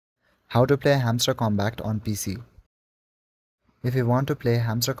How to play Hamster Kombat on PC. If you want to play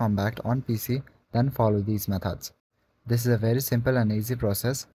Hamster Kombat on PC, then follow these methods. This is a very simple and easy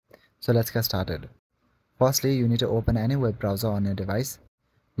process, so let's get started. Firstly, you need to open any web browser on your device.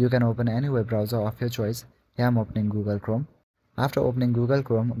 You can open any web browser of your choice. Here I am opening Google Chrome. After opening Google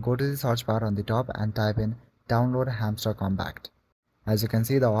Chrome, go to the search bar on the top and type in download Hamster Kombat. As you can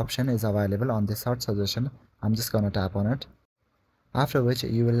see, the option is available on the search suggestion. I'm just gonna tap on it. After which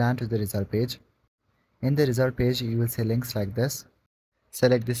you will land to the result page. In the result page, you will see links like this.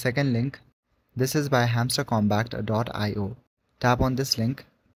 Select the second link. This is by hamsterkombat.io. Tap on this link,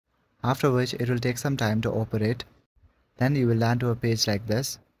 after which it will take some time to operate. Then you will land to a page like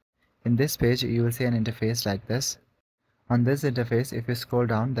this. In this page, you will see an interface like this. On this interface, if you scroll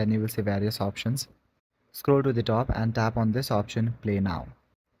down, then you will see various options. Scroll to the top and tap on this option, Play Now.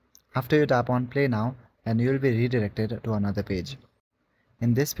 After you tap on Play Now, then you will be redirected to another page.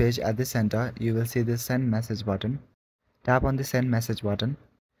 In this page, at the center, you will see the Send Message button. Tap on the Send Message button,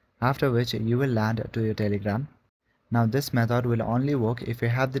 after which you will land to your Telegram. Now this method will only work if you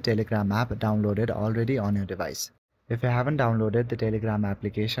have the Telegram app downloaded already on your device. If you haven't downloaded the Telegram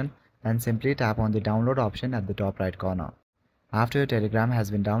application, then simply tap on the download option at the top right corner. After your Telegram has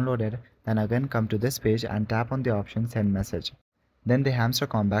been downloaded, then again come to this page and tap on the option Send Message. Then the Hamster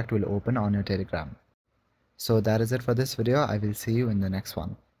Kombat will open on your Telegram. So that is it for this video. I will see you in the next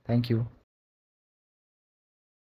one. Thank you.